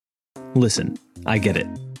Listen, I get it.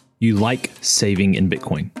 You like saving in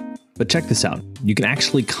Bitcoin. But check this out. You can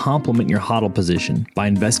actually complement your HODL position by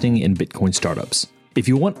investing in Bitcoin startups. If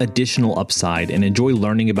you want additional upside and enjoy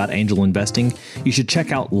learning about angel investing, you should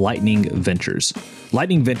check out Lightning Ventures.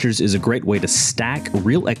 Lightning Ventures is a great way to stack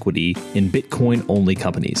real equity in Bitcoin-only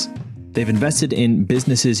companies. They've invested in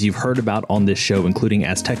businesses you've heard about on this show, including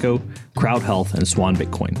Azteco, Crowd Health, and Swan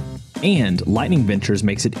Bitcoin. And Lightning Ventures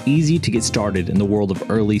makes it easy to get started in the world of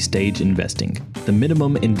early stage investing. The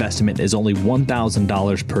minimum investment is only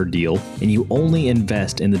 $1,000 per deal, and you only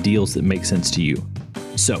invest in the deals that make sense to you.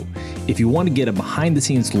 So, if you want to get a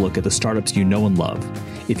behind-the-scenes look at the startups you know and love,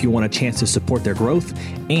 if you want a chance to support their growth,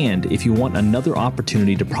 and if you want another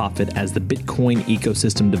opportunity to profit as the Bitcoin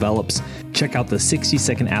ecosystem develops, check out the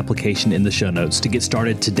 60-second application in the show notes to get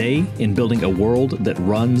started today in building a world that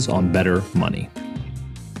runs on better money.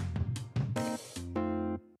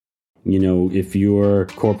 You know, if you're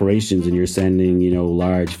corporations and you're sending,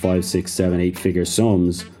 large 5, 6, 7, 8-figure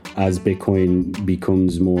sums, as Bitcoin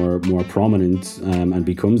becomes more prominent and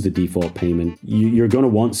becomes the default payment, you're going to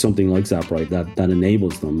want something like Zapright that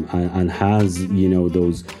enables them and has,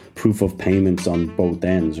 those proof of payments on both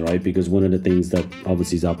ends, right? Because one of the things that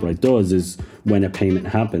obviously Zapright does is when a payment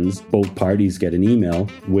happens, both parties get an email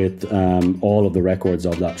with all of the records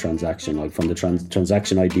of that transaction, like from the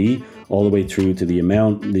transaction ID all the way through to the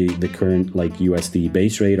amount, the current like USD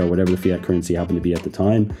base rate or whatever the fiat currency happened to be at the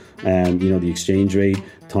time, and the exchange rate,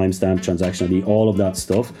 timestamp, transaction ID, all of that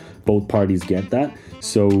stuff. Both parties get that.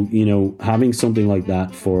 So, having something like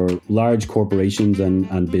that for large corporations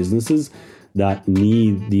and businesses that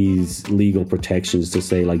need these legal protections to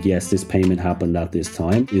say, like, yes, this payment happened at this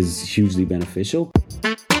time is hugely beneficial.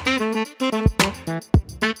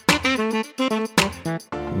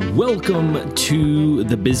 Welcome to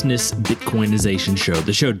the Business Bitcoinization Show,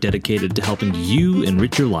 the show dedicated to helping you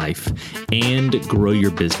enrich your life and grow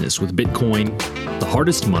your business with Bitcoin, the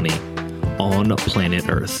hardest money on planet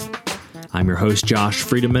Earth. I'm your host, Josh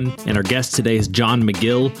Friedemann, and our guest today is John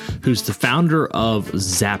Magill, who's the founder of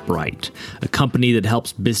Zapright, a company that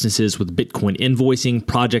helps businesses with Bitcoin invoicing,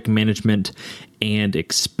 project management, and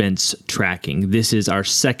expense tracking. This is our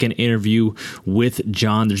second interview with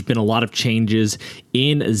John. There's been a lot of changes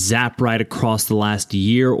in Zapright across the last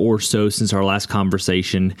year or so since our last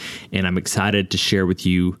conversation, and I'm excited to share with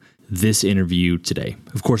you this interview today.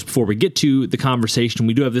 Of course, before we get to the conversation,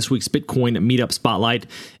 we do have this week's Bitcoin Meetup Spotlight.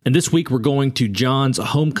 And this week, we're going to John's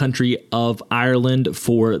home country of Ireland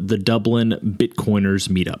for the Dublin Bitcoiners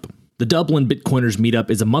Meetup. The Dublin Bitcoiners Meetup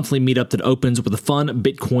is a monthly meetup that opens with a fun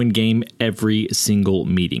Bitcoin game every single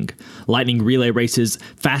meeting. Lightning relay races,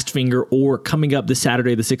 Fast Finger, or coming up this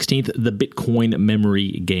Saturday the 16th, the Bitcoin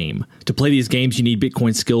Memory Game. To play these games, you need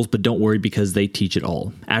Bitcoin skills, but don't worry because they teach it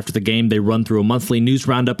all. After the game, they run through a monthly news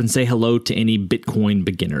roundup and say hello to any Bitcoin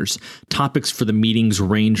beginners. Topics for the meetings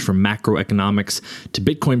range from macroeconomics to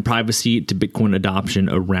Bitcoin privacy to Bitcoin adoption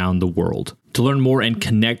around the world. To learn more and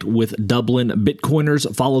connect with Dublin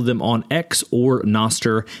Bitcoiners, follow them on X or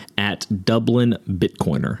Nostr at Dublin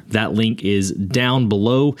Bitcoiner. That link is down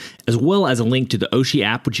below, as well as a link to the Oshi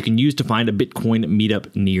app, which you can use to find a Bitcoin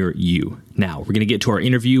meetup near you. Now, we're going to get to our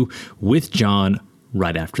interview with John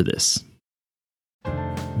right after this.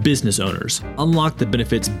 Business owners, unlock the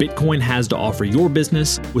benefits Bitcoin has to offer your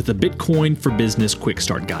business with the Bitcoin for Business Quick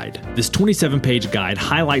Start Guide. This 27-page guide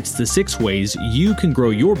highlights the 6 ways you can grow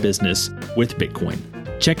your business with Bitcoin.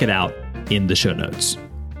 Check it out in the show notes.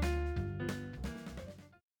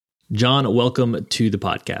 John, welcome to the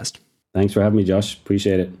podcast. Thanks for having me, Josh.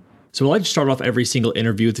 Appreciate it. So I'd like to start off every single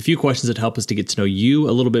interview with a few questions that help us to get to know you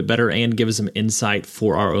a little bit better and give us some insight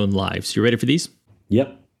for our own lives. You ready for these?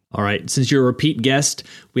 Yep. All right. Since you're a repeat guest,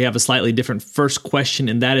 we have a slightly different first question,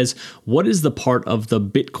 and that is, what is the part of the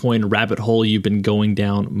Bitcoin rabbit hole you've been going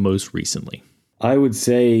down most recently? I would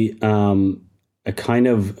say a kind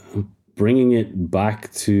of bringing it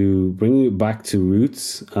back to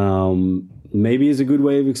roots. Maybe is a good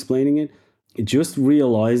way of explaining it. Just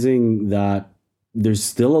realizing that there's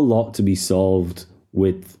still a lot to be solved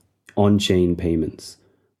with on-chain payments.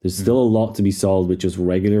 There's still a lot to be solved with just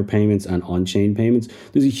regular payments and on-chain payments.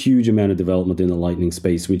 There's a huge amount of development in the Lightning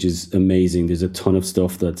space, which is amazing. There's a ton of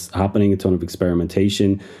stuff that's happening, a ton of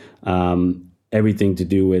experimentation, everything to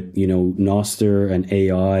do with, Nostr and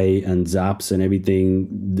AI and Zaps and everything,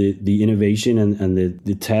 the innovation and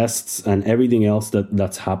the tests and everything else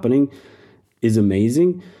that's happening is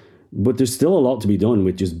amazing. But there's still a lot to be done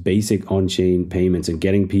with just basic on-chain payments and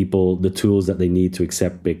getting people the tools that they need to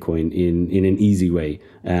accept Bitcoin in an easy way,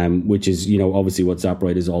 which is, obviously what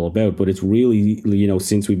Zapright is all about. But it's really,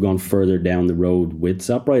 since we've gone further down the road with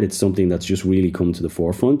Zapright, it's something that's just really come to the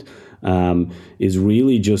forefront, is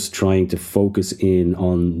really just trying to focus in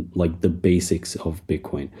on like the basics of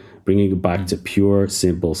Bitcoin, bringing it back to pure,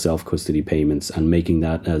 simple self-custody payments and making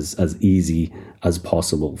that as easy as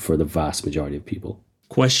possible for the vast majority of people.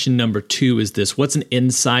 Question number 2 is this. What's an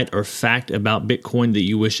insight or fact about Bitcoin that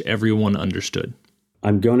you wish everyone understood?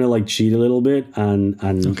 I'm going to cheat a little bit and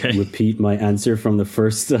repeat my answer from the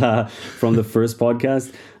first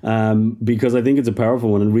podcast, because I think it's a powerful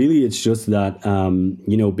one. And really, it's just that,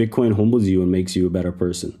 Bitcoin humbles you and makes you a better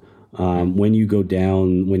person. When you go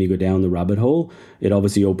down the rabbit hole, it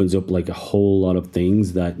obviously opens up like a whole lot of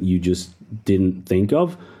things that you just didn't think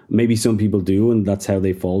of. Maybe some people do, and that's how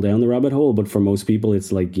they fall down the rabbit hole. But for most people,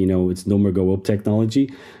 it's like, it's number go up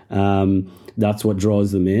technology. That's what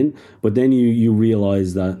draws them in. But then you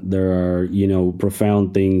realize that there are,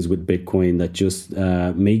 profound things with Bitcoin that just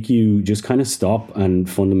make you just kind of stop and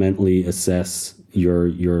fundamentally assess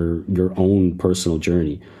your own personal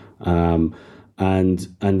journey. And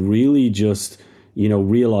really just,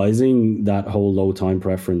 realizing that whole low time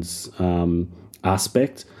preference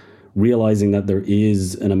aspect, realizing that there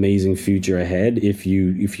is an amazing future ahead if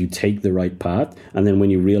you take the right path. And then when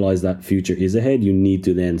you realize that future is ahead, you need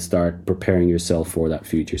to then start preparing yourself for that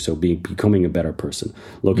future. So becoming a better person,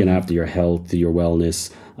 looking after your health, your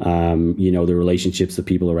wellness, the relationships, the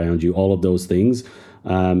people around you, all of those things.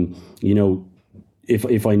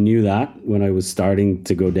 If I knew that when I was starting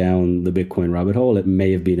to go down the Bitcoin rabbit hole, it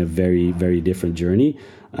may have been a very, very different journey.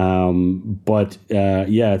 But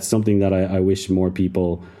it's something that I wish more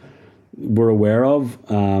people were aware of,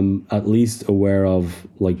 at least aware of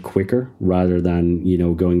quicker rather than,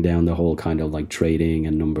 going down the whole kind of trading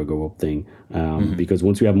and number go up thing. Because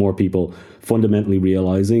once we have more people fundamentally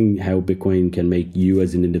realizing how Bitcoin can make you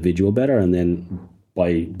as an individual better, and then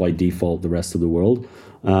by default, the rest of the world,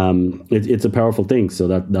 it's a powerful thing. So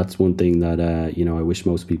that's one thing that, I wish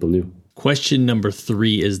most people knew. Question number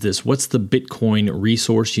 3 is this. What's the Bitcoin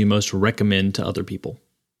resource you most recommend to other people?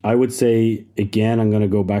 I would say, again, I'm going to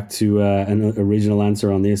go back to an original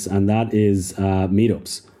answer on this, and that is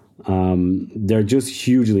meetups. They're just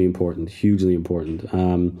hugely important.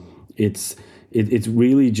 It's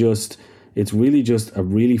really just a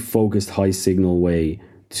really focused, high signal way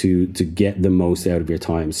to get the most out of your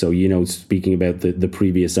time. So, speaking about the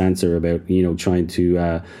previous answer about, trying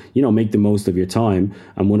to, make the most of your time.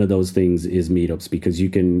 And one of those things is meetups, because you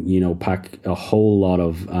can, pack a whole lot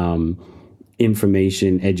of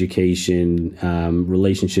information, education,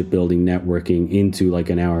 relationship building, networking into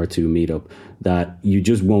an hour or two meetup that you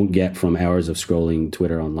just won't get from hours of scrolling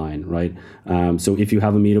Twitter online, right? So if you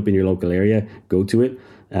have a meetup in your local area, go to it.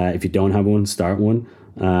 If you don't have one, start one.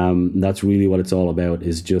 That's really what it's all about,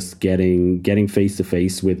 is just getting face to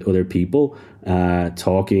face with other people,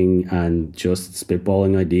 talking and just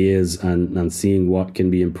spitballing ideas and seeing what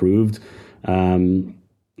can be improved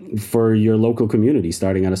for your local community,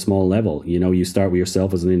 starting at a small level. You start with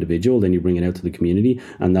yourself as an individual, then you bring it out to the community,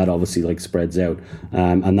 and that obviously spreads out.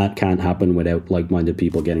 And that can't happen without like-minded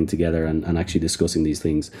people getting together and actually discussing these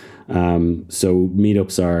things. So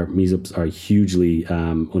meetups are hugely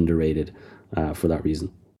underrated for that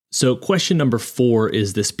reason. So question number 4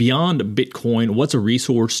 is this. Beyond Bitcoin, what's a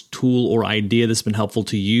resource, tool, or idea that's been helpful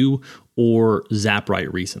to you or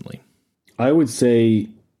Zapright recently? I would say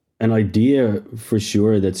an idea for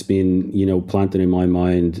sure that's been, planted in my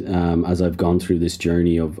mind as I've gone through this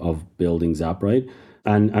journey of building Zapright.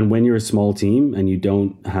 And when you're a small team and you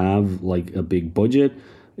don't have a big budget,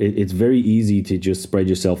 it's very easy to just spread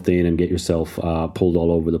yourself thin and get yourself pulled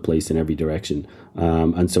all over the place in every direction.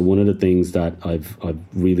 And so one of the things that I've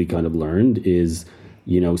really kind of learned is,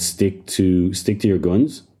 stick to your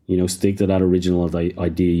guns, stick to that original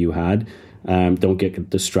idea you had. Don't get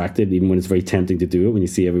distracted, even when it's very tempting to do it, when you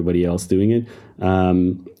see everybody else doing it.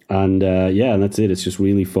 And that's it. It's just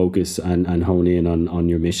really focus and hone in on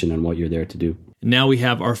your mission and what you're there to do. Now we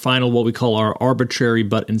have our final, what we call our arbitrary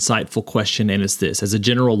but insightful question, and it's this. As a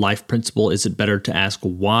general life principle, is it better to ask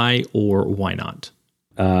why or why not?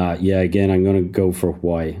 Again, I'm going to go for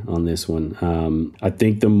why on this one. I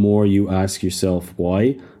think the more you ask yourself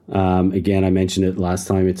why, again, I mentioned it last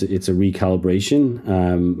time, it's a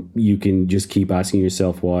recalibration. You can just keep asking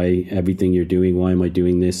yourself why everything you're doing. Why am I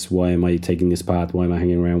doing this? Why am I taking this path? Why am I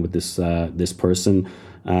hanging around with this person?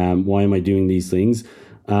 Why am I doing these things?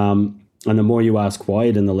 And the more you ask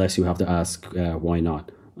why, then the less you have to ask why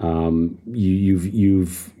not.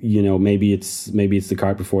 You've maybe it's the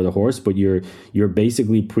cart before the horse, but you're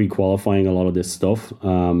basically pre-qualifying a lot of this stuff,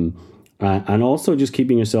 and also just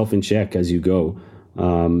keeping yourself in check as you go.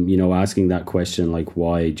 Asking that question like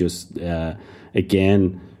why, just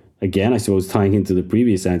again, I suppose tying into the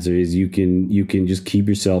previous answer is you can just keep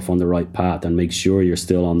yourself on the right path and make sure you're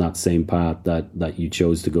still on that same path that you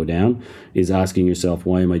chose to go down, is asking yourself,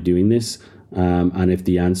 why am I doing this? And if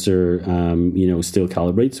the answer, still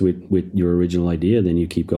calibrates with your original idea, then you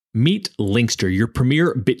keep going. Meet Linkster, your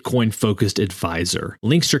premier Bitcoin-focused advisor.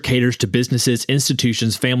 Linkster caters to businesses,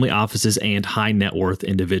 institutions, family offices, and high-net-worth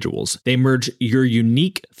individuals. They merge your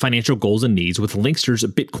unique financial goals and needs with Linkster's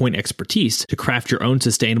Bitcoin expertise to craft your own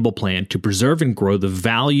sustainable plan to preserve and grow the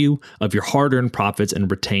value of your hard-earned profits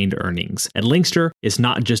and retained earnings. At Linkster, it's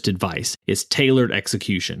not just advice, it's tailored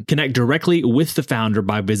execution. Connect directly with the founder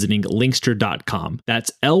by visiting linkster.com.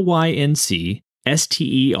 That's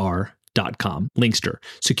LYNCSTER.com. Linkster.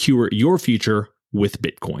 Secure your future with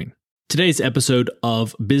Bitcoin. Today's episode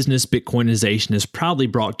of Business Bitcoinization is proudly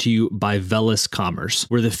brought to you by Velis Commerce,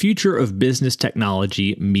 where the future of business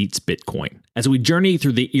technology meets Bitcoin. As we journey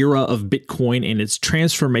through the era of Bitcoin and its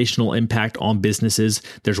transformational impact on businesses,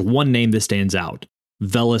 there's one name that stands out: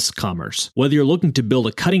 Velis Commerce. Whether you're looking to build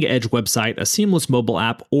a cutting-edge website, a seamless mobile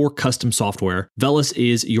app, or custom software, Velis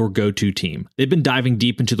is your go-to team. They've been diving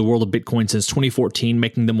deep into the world of Bitcoin since 2014,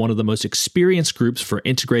 making them one of the most experienced groups for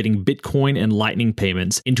integrating Bitcoin and Lightning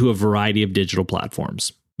payments into a variety of digital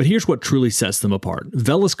platforms. But here's what truly sets them apart.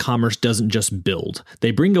 Velis Commerce doesn't just build. They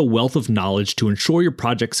bring a wealth of knowledge to ensure your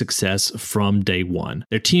project's success from day one.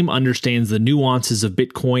 Their team understands the nuances of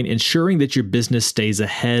Bitcoin, ensuring that your business stays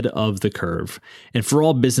ahead of the curve. And for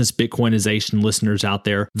all business Bitcoinization listeners out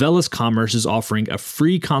there, Velis Commerce is offering a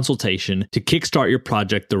free consultation to kickstart your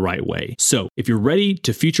project the right way. So if you're ready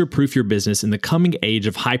to future-proof your business in the coming age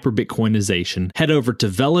of hyper-Bitcoinization, head over to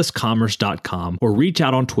veliscommerce.com or reach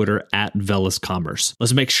out on Twitter at veliscommerce.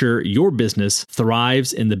 Let's make sure your business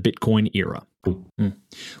thrives in the Bitcoin era.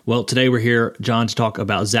 Well, today we're here, John, to talk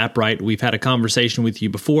about Zapright. We've had a conversation with you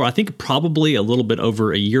before, I think probably a little bit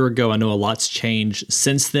over a year ago. I know a lot's changed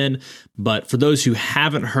since then, but for those who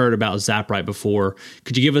haven't heard about Zapright before,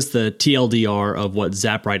 could you give us the TLDR of what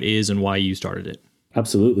Zapright is and why you started it?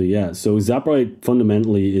 Absolutely, yeah. So Zapright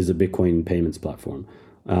fundamentally is a Bitcoin payments platform.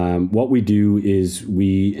 What we do is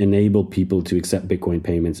we enable people to accept Bitcoin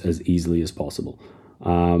payments as easily as possible.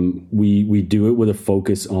 We do it with a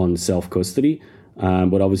focus on self-custody,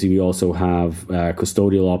 but obviously we also have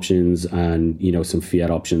custodial options and some fiat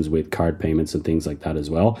options with card payments and things like that as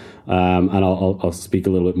well. And I'll speak a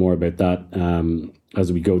little bit more about that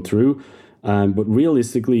as we go through. But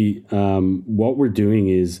realistically, what we're doing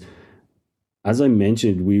is, as I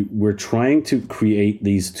mentioned, we're trying to create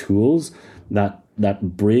these tools that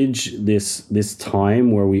bridge this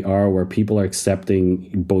time where people are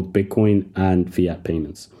accepting both Bitcoin and fiat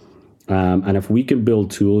payments. And if we can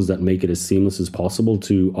build tools that make it as seamless as possible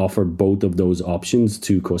to offer both of those options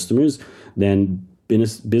to customers, then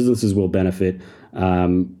businesses will benefit.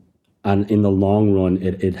 And in the long run,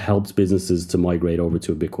 it helps businesses to migrate over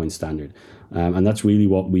to a Bitcoin standard. And that's really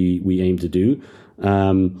what we aim to do.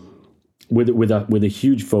 With a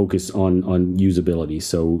huge focus on usability.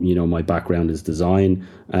 So, my background is design.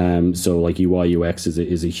 So like UI UX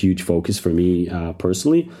is a huge focus for me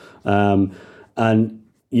personally. And,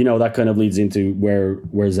 that kind of leads into where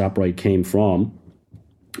Zapright came from.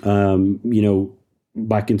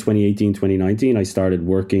 Back in 2018, 2019, I started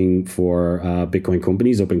working for Bitcoin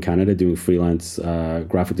companies up in Canada doing freelance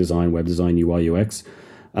graphic design, web design, UI UX.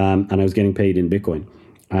 And I was getting paid in Bitcoin.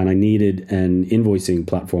 And I needed an invoicing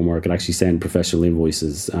platform where I could actually send professional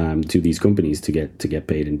invoices to these companies to get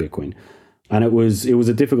paid in Bitcoin. And it was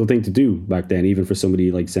a difficult thing to do back then, even for somebody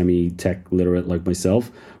like semi-tech literate like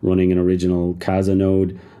myself, running an original Casa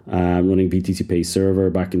node, running BTC Pay server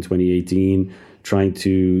back in 2018, trying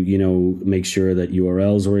to make sure that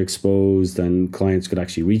URLs were exposed and clients could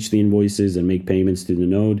actually reach the invoices and make payments to the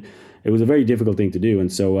node. It was a very difficult thing to do, and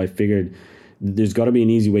so I figured there's got to be an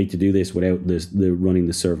easy way to do this without the running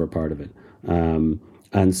the server part of it.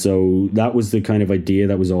 And so that was the kind of idea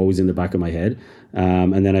that was always in the back of my head.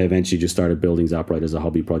 And then I eventually just started building Zapright as a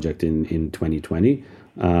hobby project in 2020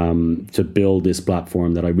 to build this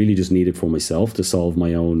platform that I really just needed for myself to solve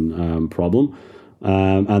my own problem.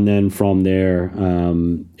 And then from there,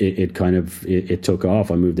 it took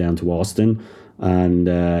off. I moved down to Austin and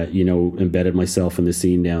embedded myself in the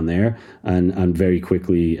scene down there, and very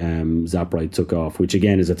quickly Zapright took off, which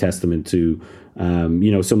again is a testament to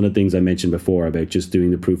Some of the things I mentioned before about just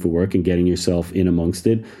doing the proof of work and getting yourself in amongst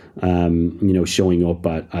it, showing up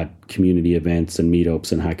at community events and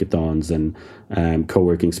meetups and hackathons and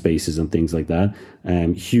co-working spaces and things like that,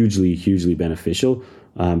 hugely, hugely beneficial.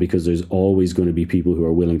 Because there's always going to be people who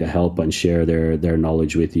are willing to help and share their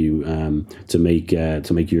knowledge with you to make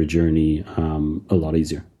your journey a lot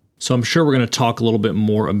easier. So I'm sure we're going to talk a little bit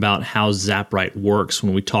more about how Zapright works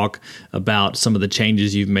when we talk about some of the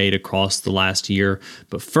changes you've made across the last year.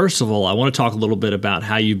 But first of all, I want to talk a little bit about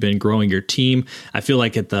how you've been growing your team. I feel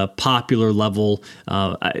like at the popular level,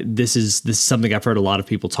 this is something I've heard a lot of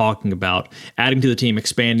people talking about, adding to the team,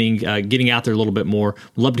 expanding, getting out there a little bit more.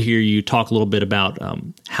 I'd love to hear you talk a little bit about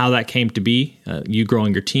how that came to be, you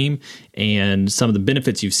growing your team, and some of the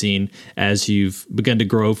benefits you've seen as you've begun to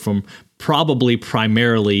grow from probably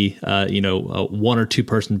primarily, a 1 or 2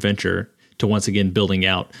 person venture to once again building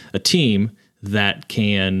out a team that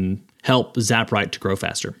can help Zapright to grow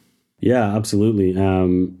faster. Yeah, absolutely.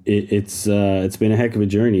 It's been a heck of a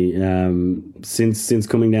journey since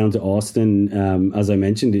coming down to Austin. As I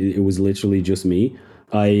mentioned, it was literally just me.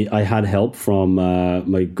 I had help from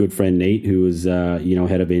my good friend Nate, who was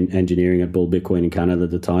head of engineering at Bull Bitcoin in Canada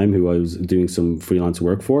at the time, who I was doing some freelance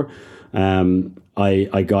work for.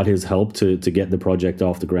 I got his help to get the project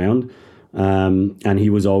off the ground, and he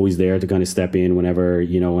was always there to kind of step in whenever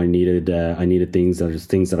I needed things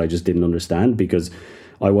that I just didn't understand, because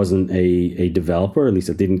I wasn't a developer. At least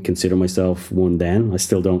I didn't consider myself one then. I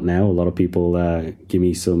still don't now. A lot of people give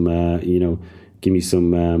me some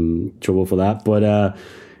trouble for that, but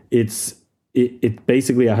it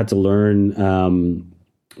basically I had to learn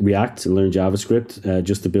React and learn JavaScript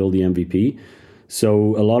just to build the MVP.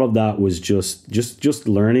 So a lot of that was just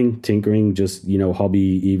learning, tinkering, just hobby,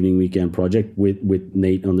 evening, weekend project with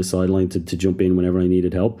Nate on the sideline to jump in whenever I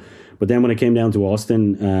needed help. But then when I came down to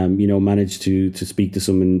Austin, managed to speak to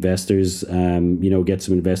some investors, get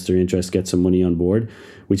some investor interest, get some money on board,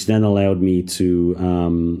 which then allowed me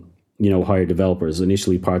to hire developers,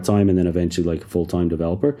 initially part-time and then eventually like a full-time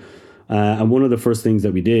developer. And one of the first things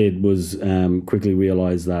that we did was quickly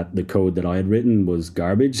realize that the code that I had written was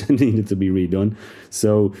garbage and needed to be redone.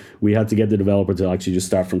 So we had to get the developer to actually just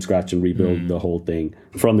start from scratch and rebuild the whole thing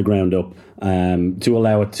from the ground up, to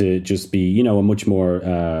allow it to just be, a much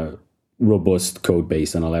more robust code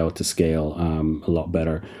base and allow it to scale a lot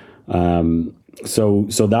better. So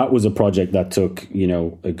that was a project that took,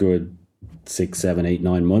 a good 6, 7, 8,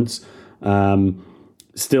 9 months.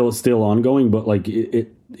 Still ongoing, but like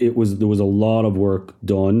there was a lot of work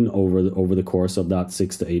done over the course of that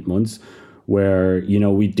 6 to 8 months, where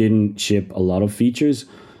we didn't ship a lot of features,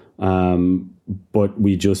 but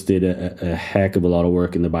we just did a heck of a lot of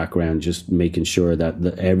work in the background, just making sure that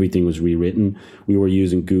everything was rewritten. We were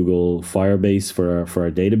using Google Firebase for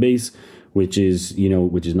our database, which is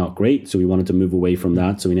not great. So we wanted to move away from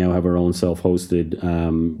that. So we now have our own self-hosted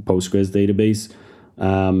Postgres database.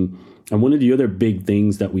 And one of the other big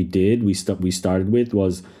things that we did, we started with,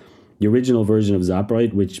 was the original version of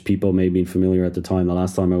Zapright, which people may have been familiar at the time. The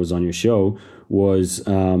last time I was on your show was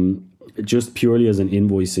just purely as an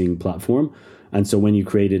invoicing platform. And so when you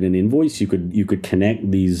created an invoice, you could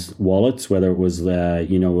connect these wallets, whether it was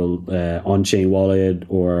on-chain wallet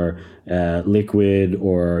or Liquid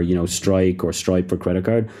or Strike or Stripe for credit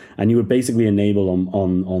card, and you would basically enable them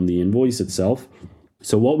on the invoice itself.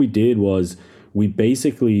 So what we did was we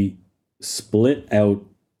basically split out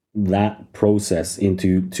that process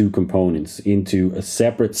into 2 components, into a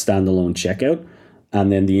separate standalone checkout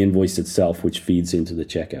and then the invoice itself, which feeds into the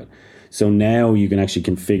checkout. So now you can actually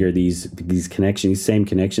configure these connections, these same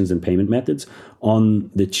connections and payment methods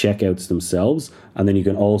on the checkouts themselves, and then you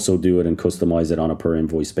can also do it and customize it on a per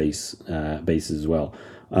invoice basis as well.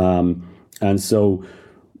 And so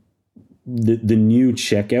the new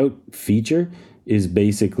checkout feature is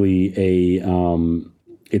basically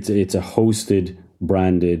it's a hosted,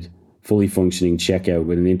 branded, fully functioning checkout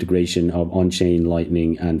with an integration of on-chain,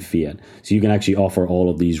 Lightning, and Fiat. So you can actually offer all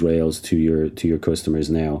of these rails to your customers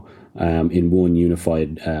now in one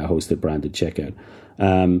unified hosted, branded checkout.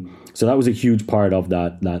 So that was a huge part of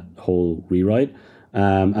that whole rewrite.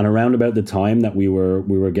 And around about the time that we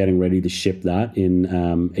were getting ready to ship that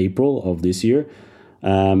in April of this year,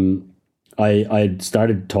 I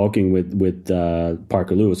started talking with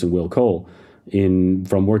Parker Lewis and Will Cole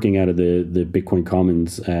from working out of the Bitcoin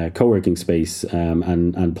Commons co-working space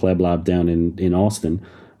and Pleb Lab down in Austin.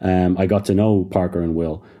 I got to know Parker and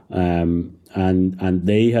Will, and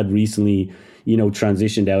they had recently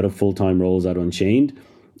transitioned out of full-time roles at Unchained.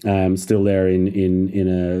 Still there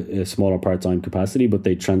in a smaller part-time capacity, but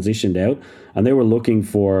they transitioned out and they were looking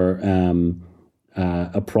for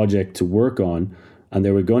a project to work on, and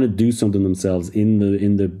they were going to do something themselves in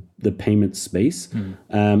the payment space.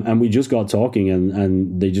 And we just got talking,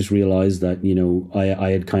 and they just realized that, I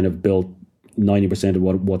had kind of built 90% of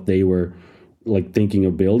what they were like thinking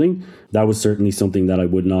of building. That was certainly something that I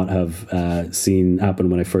would not have seen happen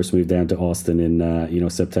when I first moved down to Austin in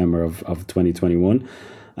September of 2021.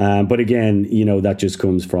 But again, that just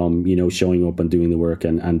comes from, showing up and doing the work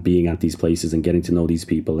and being at these places and getting to know these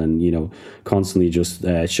people, and, constantly just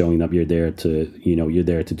showing that you're there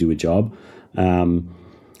to do a job.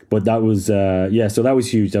 But that was, so that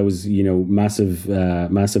was huge. That was,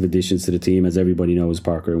 massive additions to the team. As everybody knows,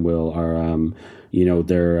 Parker and Will are,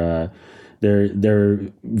 they're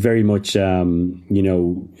very much,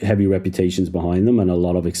 heavy reputations behind them and a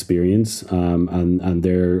lot of experience. And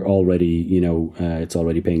they're already, it's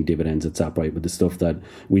already paying dividends at SapRite with the stuff that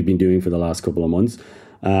we've been doing for the last couple of months.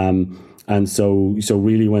 And so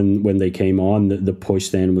really when they came on, the push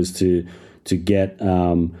then was to get,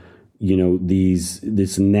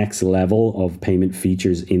 this next level of payment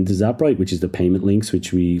features into SapRite, which is the payment links,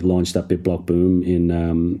 which we launched at BitBlock Boom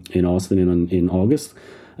in Austin in August.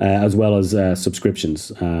 As well as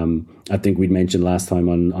subscriptions. I think we'd mentioned last time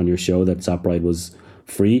on your show that SapRite was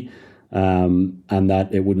free, and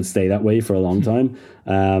that it wouldn't stay that way for a long time.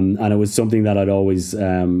 And it was something that I'd always,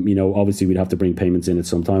 obviously we'd have to bring payments in at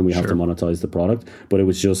some time. We have to monetize the product, but it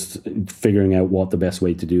was just figuring out what the best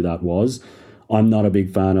way to do that was. I'm not a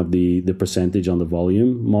big fan of the percentage on the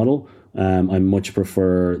volume model. I much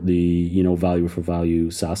prefer the, value for value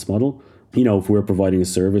SaaS model. If we're providing a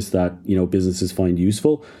service that, businesses find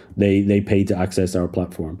useful, they pay to access our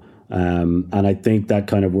platform. And I think that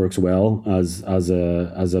kind of works well as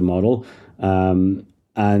a model.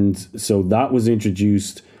 And so that was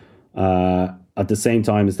introduced at the same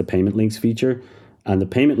time as the payment links feature. And the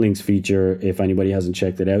payment links feature, if anybody hasn't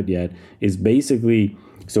checked it out yet, is basically,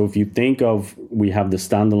 so if you think of, we have the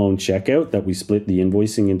standalone checkout that we split the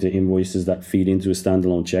invoicing into invoices that feed into a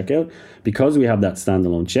standalone checkout. Because we have that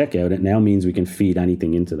standalone checkout, it now means we can feed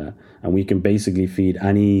anything into that. And we can basically feed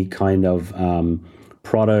any kind of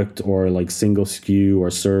product or like single SKU or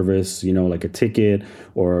service, like a ticket,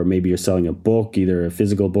 or maybe you're selling a book, either a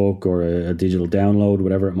physical book or a digital download,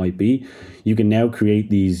 whatever it might be. You can now create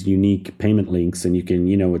these unique payment links, and you can,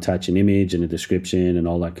 attach an image and a description and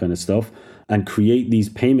all that kind of stuff, and create these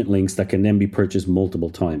payment links that can then be purchased multiple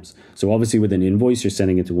times. So obviously with an invoice, you're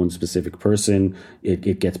sending it to one specific person,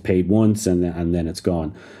 it gets paid once and then it's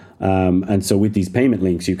gone. And so with these payment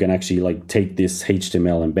links, you can actually like take this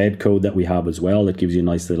HTML embed code that we have as well. That gives you a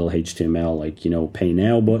nice little HTML, pay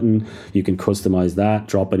now button. You can customize that,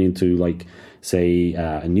 drop it into like, say,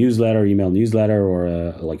 a newsletter, email newsletter,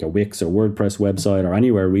 or like a Wix or WordPress website, or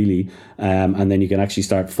anywhere really. And then you can actually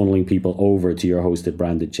start funneling people over to your hosted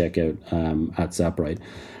branded checkout at SapRite.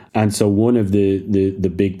 And so one of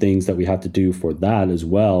the big things that we had to do for that as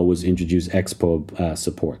well was introduce XPub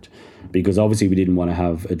support. Because obviously we didn't want to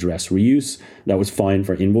have address reuse. That was fine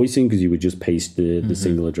for invoicing because you would just paste the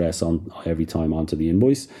single address on every time onto the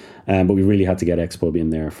invoice. But we really had to get XPub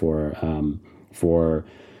in there for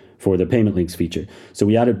the payment links feature. So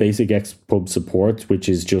we added basic XPub support, which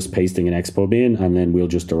is just pasting an XPub in, and then we'll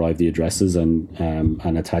just derive the addresses and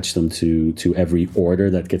attach them to every order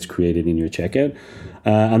that gets created in your checkout.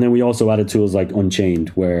 And then we also added tools like Unchained,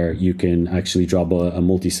 where you can actually drop a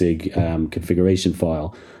multi-sig configuration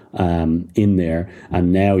file in there,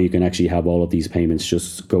 and now you can actually have all of these payments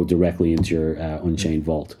just go directly into your Unchained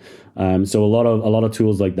vault. So a lot of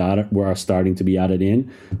tools like that are starting to be added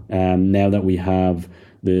in. Now that we have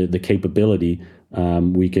the capability,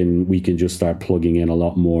 we can just start plugging in a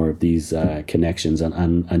lot more of these connections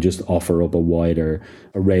and just offer up a wider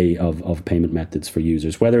array of payment methods for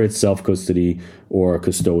users, whether it's self-custody or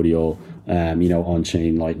custodial,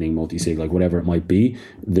 on-chain, Lightning, multi-sig, like whatever it might be.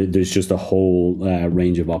 There's just a whole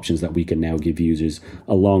range of options that we can now give users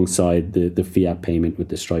alongside the fiat payment with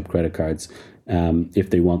the Stripe credit cards.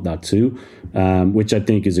 If they want that too, which I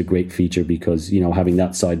think is a great feature because, having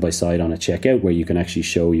that side by side on a checkout where you can actually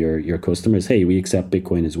show your customers, hey, we accept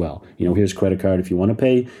Bitcoin as well. Here's credit card if you want to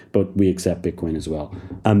pay, but we accept Bitcoin as well.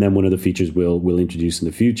 And then one of the features we'll introduce in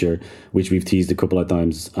the future, which we've teased a couple of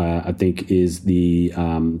times, I think, is the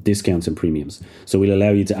discounts and premiums. So we'll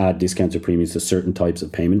allow you to add discounts or premiums to certain types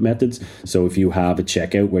of payment methods. So if you have a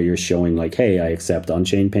checkout where you're showing like, hey, I accept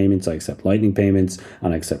on-chain payments, I accept Lightning payments,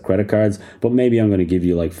 and I accept credit cards, but maybe I'm going to give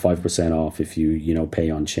you like 5% off if you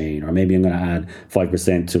pay on chain, or maybe I'm going to add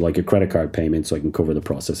 5% to like a credit card payment so I can cover the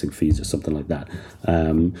processing fees or something like that.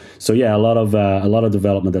 So yeah, a lot of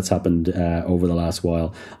development that's happened over the last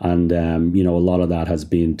while, and a lot of that has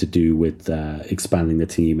been to do with expanding the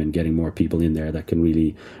team and getting more people in there that can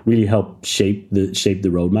really help shape the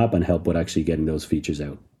roadmap and help with actually getting those features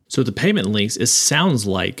out. So the payment links, it sounds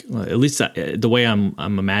like, at least the way I'm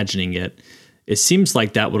imagining it, it seems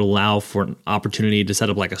like that would allow for an opportunity to set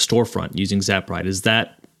up like a storefront using ZapRight. Is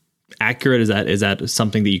that accurate? Is that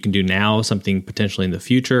something that you can do now, something potentially in the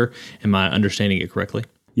future? Am I understanding it correctly?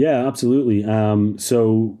 Yeah, absolutely.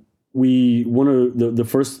 So one of the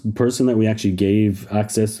first person that we actually gave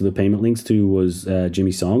access to the payment links to was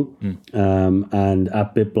Jimmy Song. And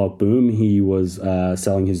at BitBlock Boom, he was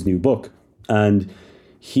selling his new book. And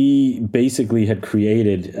he basically had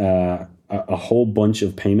created a whole bunch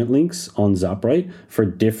of payment links on ZapRight for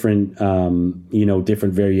different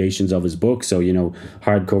variations of his book. So,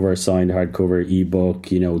 hardcover, signed hardcover, ebook,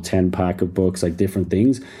 10-pack of books, like different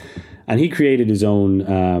things. And he created his own,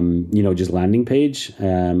 just landing page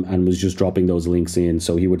and was just dropping those links in.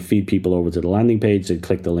 So he would feed people over to the landing page, they'd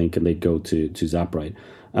click the link and they'd go to ZapRight.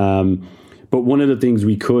 But one of the things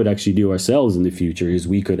we could actually do ourselves in the future is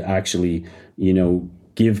we could actually,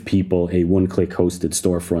 give people a one-click hosted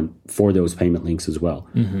storefront for those payment links as well,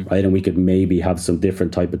 right? And we could maybe have some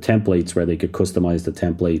different type of templates where they could customize the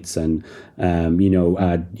templates and,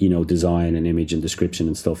 add, design and image and description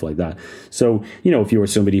and stuff like that. So, if you were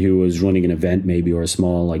somebody who was running an event maybe, or a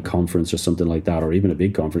small like conference or something like that, or even a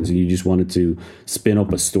big conference, and you just wanted to spin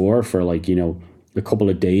up a store for like, a couple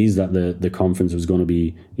of days that the conference was going to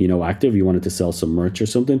be, active, you wanted to sell some merch or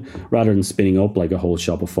something, rather than spinning up like a whole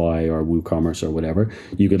Shopify or WooCommerce or whatever,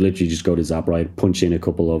 you could literally just go to ZapRight, punch in a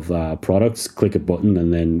couple of products, click a button,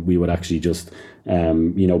 and then we would actually just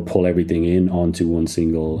pull everything in onto one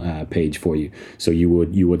single page for you. So you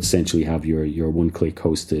would essentially have your one-click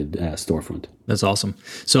hosted storefront. That's awesome.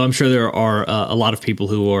 So I'm sure there are a lot of people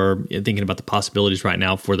who are thinking about the possibilities right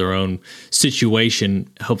now for their own situation.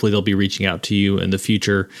 Hopefully they'll be reaching out to you in the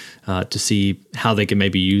future to see how they can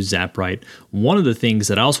maybe use ZapRight. One of the things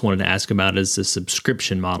that I also wanted to ask about is the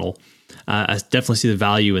subscription model. I definitely see the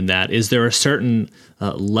value in that. Is there a certain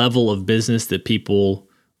level of business that people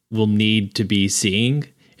will need to be seeing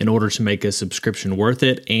in order to make a subscription worth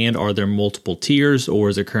it? And are there multiple tiers, or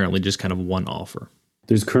is it currently just kind of one offer?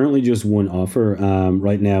 There's currently just one offer.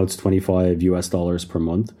 Right now it's $25 per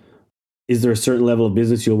month. Is there a certain level of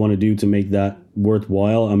business you'll want to do to make that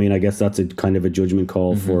worthwhile? I mean, I guess that's a kind of a judgment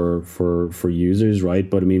call for users, right?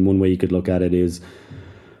 But I mean, one way you could look at it is,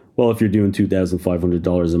 well, if you're doing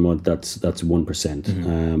 $2,500 a month, that's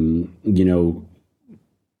 1%.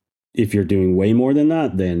 If you're doing way more than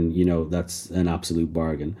that, then, that's an absolute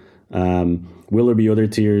bargain. Will there be other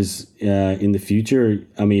tiers in the future?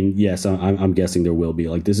 I mean, yes, I'm guessing there will be.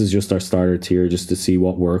 Like, this is just our starter tier, just to see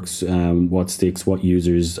what works, what sticks, what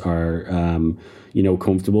users are,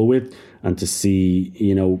 comfortable with, and to see,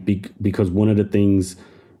 because one of the things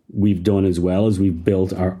we've done as well is we've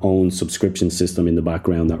built our own subscription system in the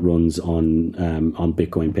background that runs on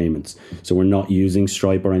Bitcoin payments. So we're not using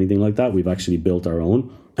Stripe or anything like that. We've actually built our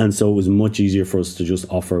own. And so it was much easier for us to just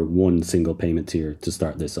offer one single payment tier to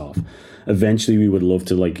start this off. Eventually, we would love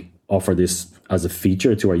to offer this as a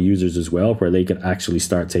feature to our users as well, where they could actually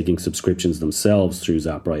start taking subscriptions themselves through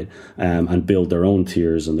ZapRight and build their own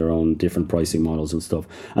tiers and their own different pricing models and stuff.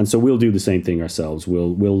 And so we'll do the same thing ourselves.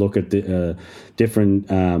 We'll look at the different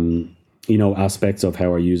aspects of how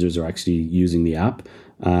our users are actually using the app.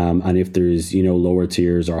 And if there's, lower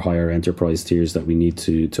tiers or higher enterprise tiers that we need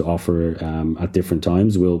to offer at different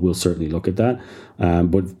times, we'll certainly look at that.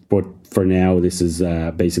 But for now, this is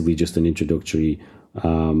basically just an introductory,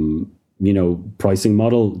 pricing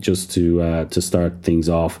model, just to start things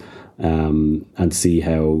off and see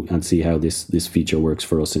how this feature works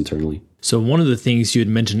for us internally. So one of the things you had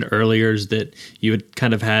mentioned earlier is that you had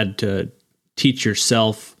kind of had to teach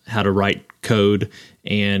yourself how to write code,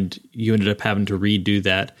 and you ended up having to redo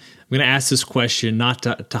that. I'm going to ask this question not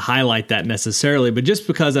to highlight that necessarily, but just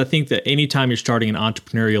because I think that anytime you're starting an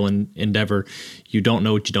entrepreneurial endeavor, you don't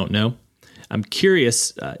know what you don't know. I'm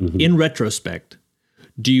curious, in retrospect,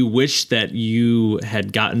 do you wish that you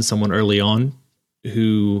had gotten someone early on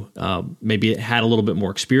who maybe had a little bit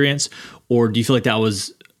more experience, or do you feel like that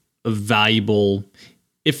was a valuable,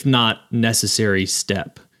 if not necessary,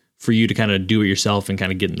 step for you to kind of do it yourself and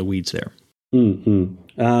kind of get in the weeds there?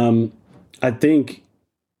 I think,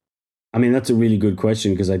 that's a really good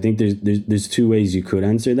question, because I think there's two ways you could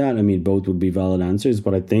answer that. I mean, both would be valid answers,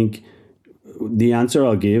 but I think the answer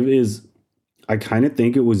I'll give is I kind of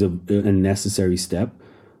think it was a necessary step,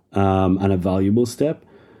 and a valuable step,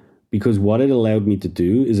 because what it allowed me to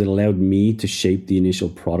do is it allowed me to shape the initial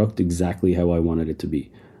product exactly how I wanted it to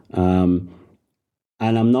be. And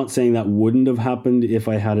I'm not saying that wouldn't have happened if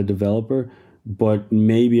I had a developer, but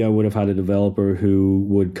maybe I would have had a developer who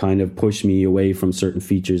would kind of push me away from certain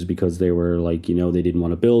features because they were like, they didn't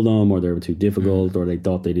want to build them, or they were too difficult, or they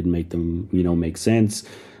thought they didn't make them, make sense.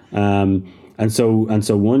 And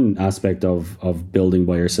so one aspect of building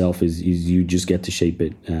by yourself is you just get to shape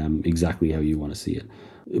it exactly how you want to see it.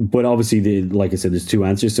 But obviously, like I said, there's two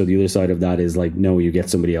answers. So the other side of that is like, no, you get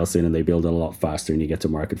somebody else in and they build it a lot faster and you get to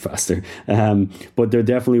market faster. But there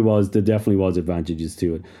definitely was advantages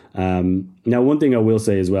to it. Now, one thing I will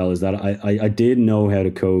say as well is that I did know how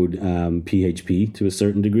to code PHP to a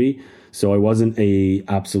certain degree. So I wasn't a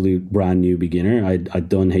absolute brand new beginner. I'd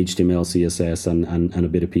done HTML, CSS, and a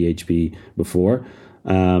bit of PHP before,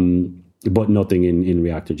 but nothing in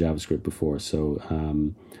React or JavaScript before. So,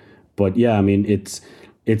 but yeah, I mean, it's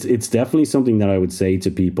definitely something that I would say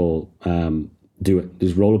to people, do it.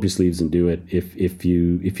 Just roll up your sleeves and do it. If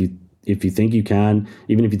you think you can,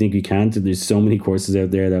 even if you think you can't, there's so many courses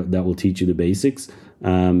out there that will teach you the basics.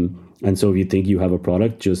 And so if you think you have a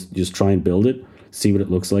product, just try and build it. See what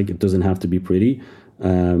it looks like. It doesn't have to be pretty.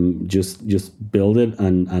 Just build it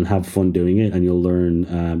and have fun doing it, and you'll learn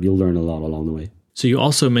a lot along the way. So you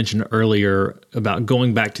also mentioned earlier about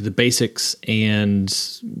going back to the basics and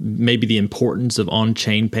maybe the importance of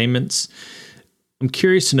on-chain payments. I'm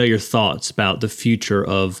curious to know your thoughts about the future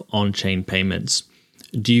of on-chain payments.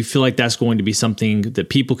 Do you feel like that's going to be something that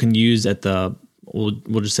people can use at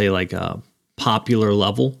we'll just say like a popular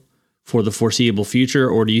level for the foreseeable future?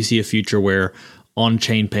 Or do you see a future where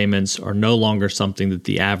on-chain payments are no longer something that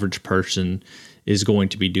the average person is going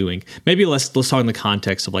to be doing? Maybe let's talk in the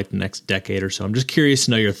context of like the next decade or so. I'm just curious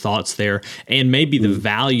to know your thoughts there, and maybe the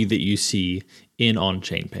value that you see in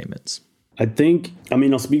on-chain payments. I'll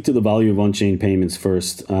speak to the value of on-chain payments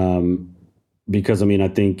first, because I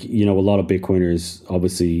think, a lot of Bitcoiners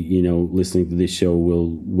obviously, listening to this show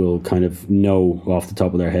will kind of know off the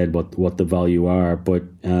top of their head what the value are. But,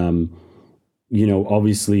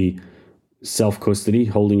 obviously self-custody,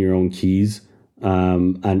 holding your own keys,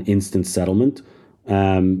 and instant settlement,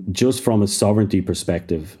 just from a sovereignty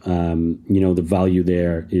perspective, the value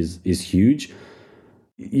there is huge.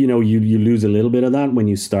 You lose a little bit of that when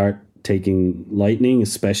you start taking Lightning,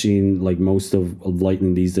 especially in like most of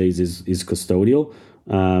Lightning these days is custodial.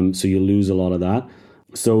 So you lose a lot of that.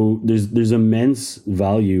 So there's immense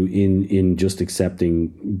value in just accepting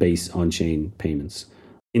base on-chain payments.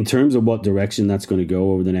 In terms of what direction that's going to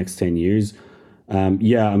go over the next 10 years,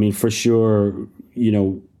 for sure,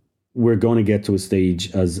 we're going to get to a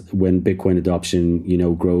stage as when Bitcoin adoption,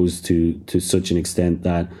 grows to such an extent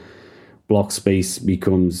that block space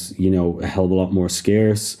becomes, a hell of a lot more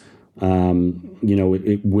scarce.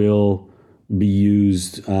 It will be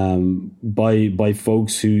used by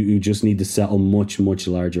folks who just need to settle much, much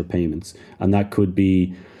larger payments. And that could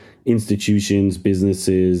be institutions,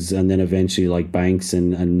 businesses, and then eventually like banks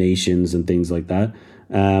and nations and things like that.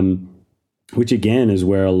 Which again is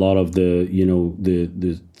where a lot of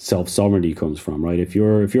the self-sovereignty comes from, right? If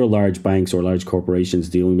you're large banks or large corporations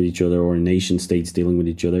dealing with each other, or nation states dealing with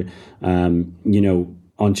each other,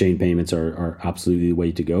 on-chain payments are absolutely the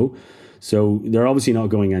way to go. So they're obviously not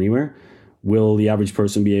going anywhere. Will the average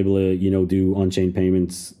person be able to, do on-chain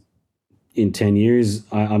payments in 10 years?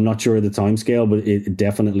 I'm not sure of the time scale, but it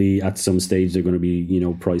definitely at some stage they're going to be,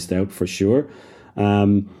 priced out for sure.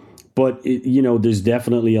 But there's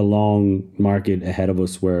definitely a long market ahead of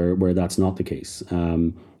us where that's not the case.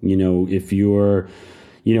 If you're,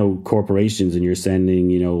 corporations and you're sending,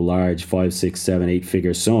 large 5, 6, 7, 8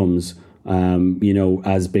 figure sums,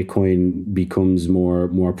 as Bitcoin becomes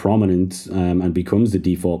more prominent and becomes the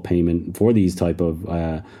default payment for these type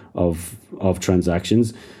of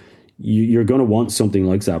transactions, you're going to want something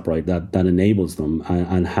like Zapbright that enables them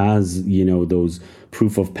and has those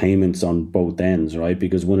proof of payments on both ends, right?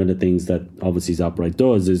 Because one of the things that obviously Zapbright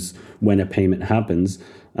does is when a payment happens,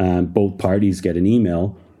 both parties get an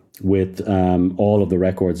email with all of the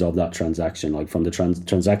records of that transaction, like from the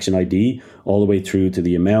transaction ID all the way through to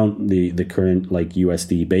the amount, the current like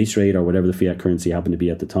USD base rate or whatever the fiat currency happened to be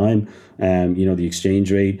at the time, the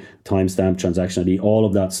exchange rate, timestamp, transaction ID, all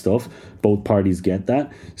of that stuff. Both parties get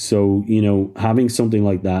that. So, having something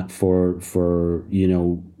like that for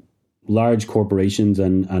large corporations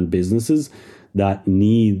and businesses that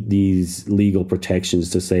need these legal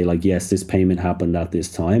protections to say like, yes, this payment happened at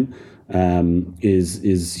this time,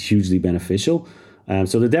 is hugely beneficial.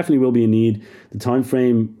 So there definitely will be a need. The time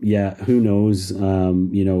frame, who knows?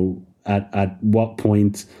 at what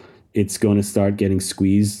point it's going to start getting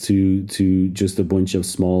squeezed to just a bunch of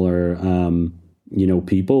smaller,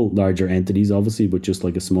 people, larger entities, obviously, but just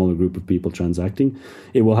like a smaller group of people transacting.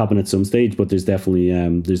 It will happen at some stage, but there's definitely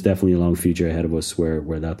a long future ahead of us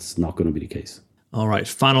where that's not going to be the case. All right.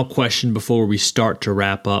 Final question before we start to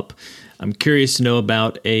wrap up. I'm curious to know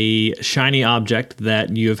about a shiny object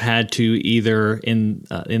that you have had to either in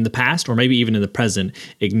the past or maybe even in the present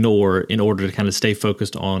ignore in order to kind of stay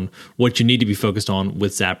focused on what you need to be focused on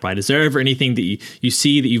with ZapRight. Is there ever anything that you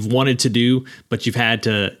see that you've wanted to do, but you've had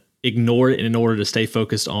to ignore it in order to stay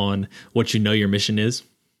focused on what you know your mission is?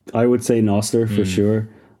 I would say Nostr for sure.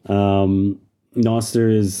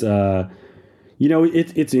 Nostr is,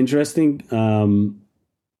 it's interesting.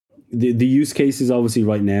 The use cases obviously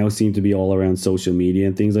right now seem to be all around social media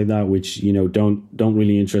and things like that, which, don't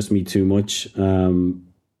really interest me too much.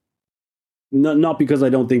 Not because I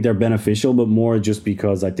don't think they're beneficial, but more just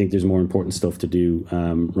because I think there's more important stuff to do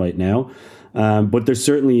right now. But there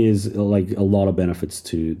certainly is like a lot of benefits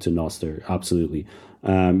to Nostr. Absolutely.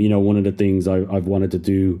 One of the things I've wanted to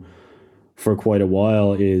do for quite a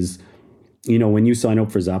while is, when you sign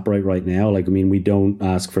up for ZapRight right now, we don't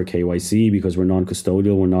ask for KYC because we're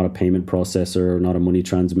non-custodial. We're not a payment processor, not a money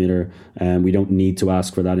transmitter. We don't need to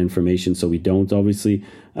ask for that information. So we don't, obviously.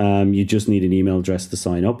 You just need an email address to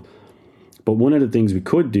sign up. But one of the things we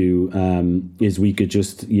could do is we could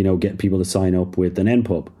just, get people to sign up with an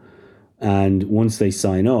NPub. And once they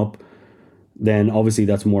sign up, then obviously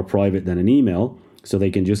that's more private than an email. So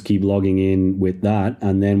they can just keep logging in with that.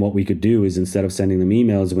 And then what we could do is instead of sending them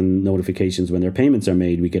emails when notifications when their payments are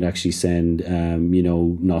made, we could actually send,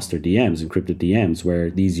 Nostr DMs, encrypted DMs,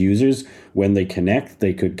 where these users, when they connect,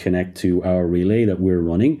 they could connect to our relay that we're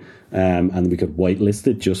running. And we could whitelist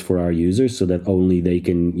it just for our users so that only they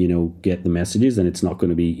can, get the messages and it's not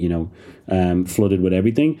going to be, flooded with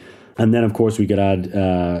everything. And then, of course, we could add,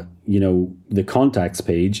 the contacts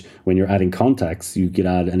page. When you're adding contacts, you could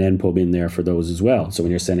add an NPub in there for those as well. So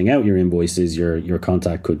when you're sending out your invoices, your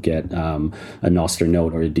contact could get a Nostr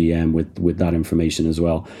note or a DM with that information as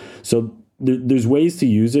well. So there's ways to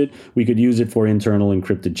use it. We could use it for internal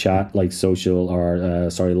encrypted chat, like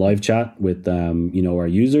live chat with, our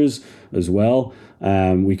users as well.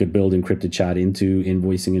 We could build encrypted chat into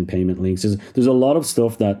invoicing and payment links. There's a lot of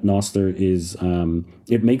stuff that Nostr is,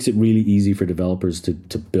 it makes it really easy for developers to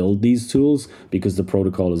build these tools because the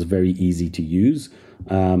protocol is very easy to use.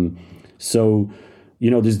 So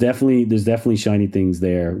there's definitely shiny things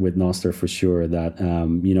there with Nostr for sure that,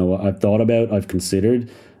 I've thought about, I've considered.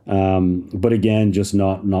 But again, just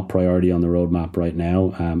not priority on the roadmap right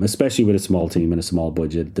now, especially with a small team and a small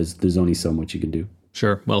budget. There's only so much you can do.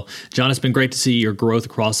 Sure. Well, John, it's been great to see your growth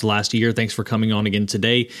across the last year. Thanks for coming on again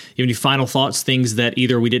today. You have any final thoughts, things that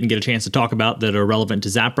either we didn't get a chance to talk about that are relevant to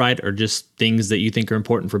ZapRight or just things that you think are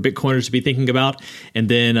important for Bitcoiners to be thinking about? And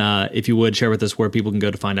then if you would share with us where people can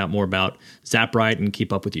go to find out more about ZapRight and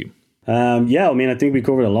keep up with you. I think we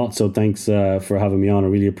covered a lot. So thanks for having me on. I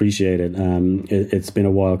really appreciate it. It's been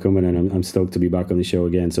a while coming and I'm stoked to be back on the show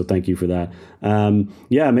again. So thank you for that.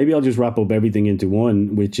 Maybe I'll just wrap up everything into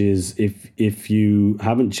one, which is if you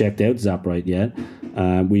haven't checked out ZapRight yet,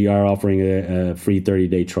 we are offering a free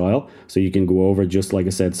 30-day trial. So you can go over, just like I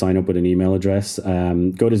said, sign up with an email address.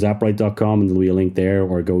 Go to zapright.com and there'll be a link there,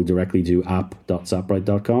 or go directly to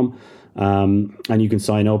app.zapright.com. And you can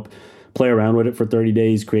sign up, play around with it for 30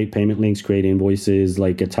 days, create payment links, create invoices,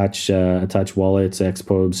 like attach wallets,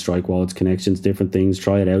 XPubs, Strike wallets, connections, different things.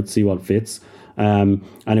 Try it out, see what fits. And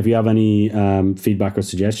if you have any feedback or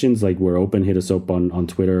suggestions, like, we're open, hit us up on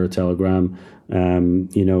Twitter or Telegram.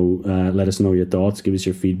 Let us know your thoughts, give us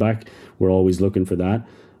your feedback. We're always looking for that.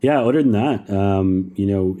 Other than that,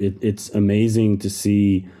 it's amazing to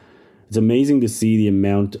see. It's amazing to see the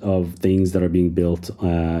amount of things that are being built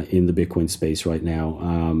in the Bitcoin space right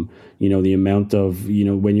now. The amount of,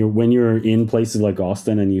 when you're in places like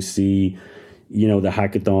Austin and you see, the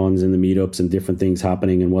hackathons and the meetups and different things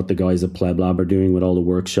happening, and what the guys at Pleb Lab are doing with all the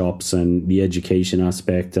workshops and the education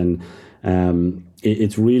aspect. And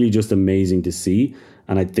it's really just amazing to see.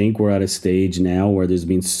 And I think we're at a stage now where there's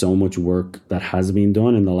been so much work that has been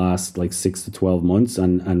done in the last 6 to 12 months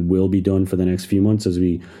and will be done for the next few months as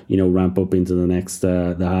we, ramp up into the next,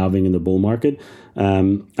 the halving in the bull market.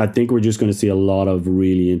 I think we're just going to see a lot of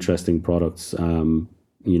really interesting products, come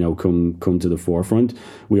to the forefront.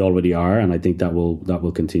 We already are. And I think that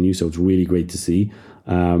will continue. So it's really great to see.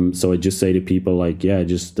 So I just say to people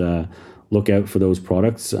look out for those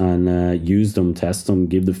products and use them, test them,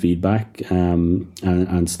 give the feedback, and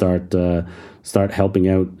start helping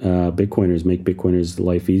out Bitcoiners, make Bitcoiners'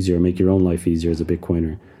 life easier, make your own life easier as a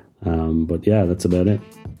Bitcoiner. But yeah, that's about it.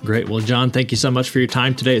 Great. Well, John, thank you so much for your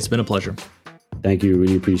time today. It's been a pleasure. Thank you.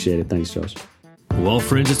 Really appreciate it. Thanks, Josh. Well,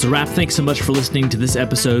 friends, it's a wrap. Thanks so much for listening to this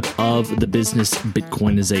episode of the Business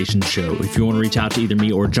Bitcoinization Show. If you want to reach out to either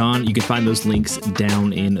me or John, you can find those links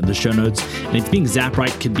down in the show notes. And if you think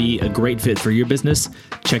Zapright could be a great fit for your business,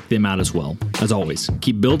 check them out as well. As always,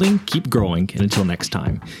 keep building, keep growing, and until next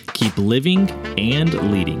time, keep living and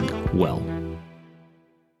leading well.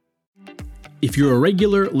 If you're a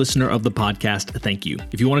regular listener of the podcast, thank you.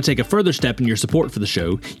 If you want to take a further step in your support for the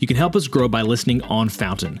show, you can help us grow by listening on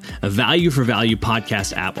Fountain, a value-for-value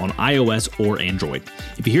podcast app on iOS or Android.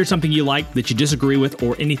 If you hear something you like that you disagree with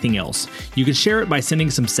or anything else, you can share it by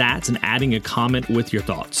sending some sats and adding a comment with your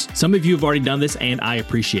thoughts. Some of you have already done this, and I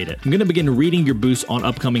appreciate it. I'm going to begin reading your boosts on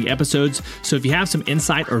upcoming episodes, so if you have some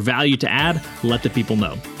insight or value to add, let the people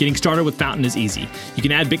know. Getting started with Fountain is easy. You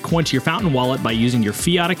can add Bitcoin to your Fountain wallet by using your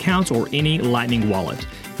fiat accounts or any Lightning wallet.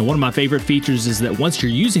 And one of my favorite features is that once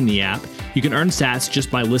you're using the app, you can earn sats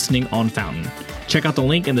just by listening on Fountain. Check out the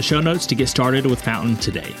link in the show notes to get started with Fountain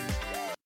today.